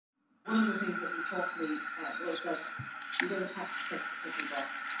One of the things that he taught me was that you don't have to tick the prison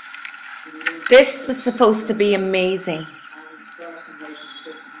box. This was supposed to be amazing.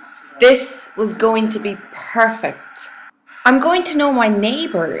 This was going to be perfect. I'm going to know my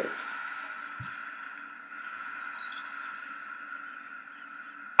neighbours.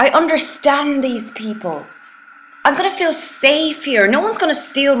 I understand these people. I'm going to feel safe here. No one's going to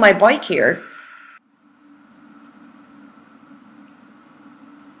steal my bike here.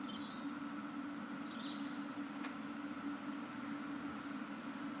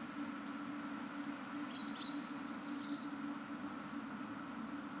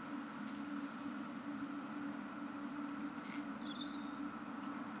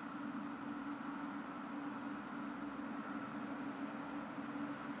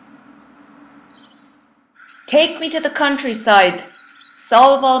 Take me to the countryside,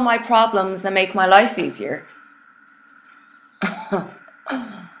 solve all my problems and make my life easier.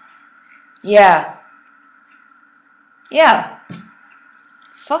 Yeah. Yeah.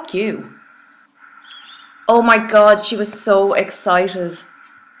 Fuck you. Oh my God, she was so excited.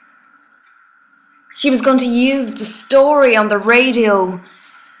 She was going to use the story on the radio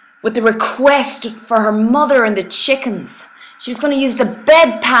with the request for her mother and the chickens. She was going to use the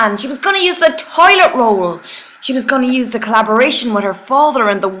bedpan. She was going to use the toilet roll. She was going to use the collaboration with her father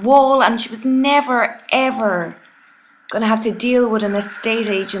and the wall, and she was never, ever going to have to deal with an estate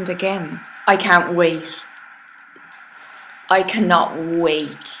agent again. I can't wait. I cannot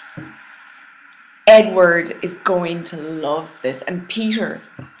wait. Edward is going to love this, and Peter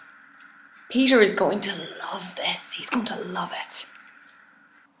is going to love this. He's going to love it.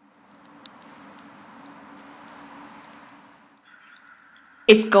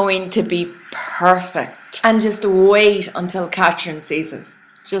 It's going to be perfect. And just wait until Catherine sees it.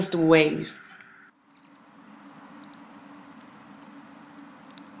 Just wait.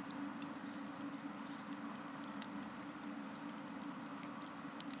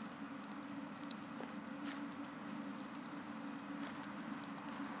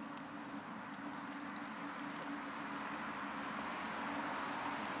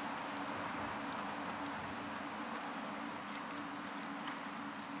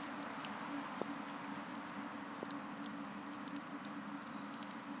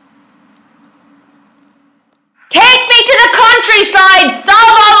 Take me to the countryside,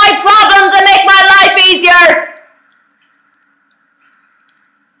 solve all my problems and make my life easier.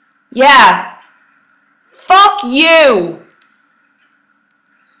 Yeah. Fuck you.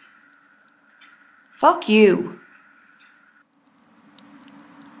 Fuck you.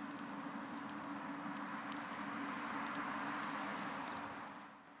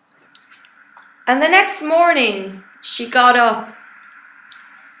 And the next morning, she got up.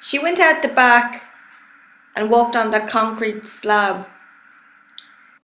 She went out the back and walked on that concrete slab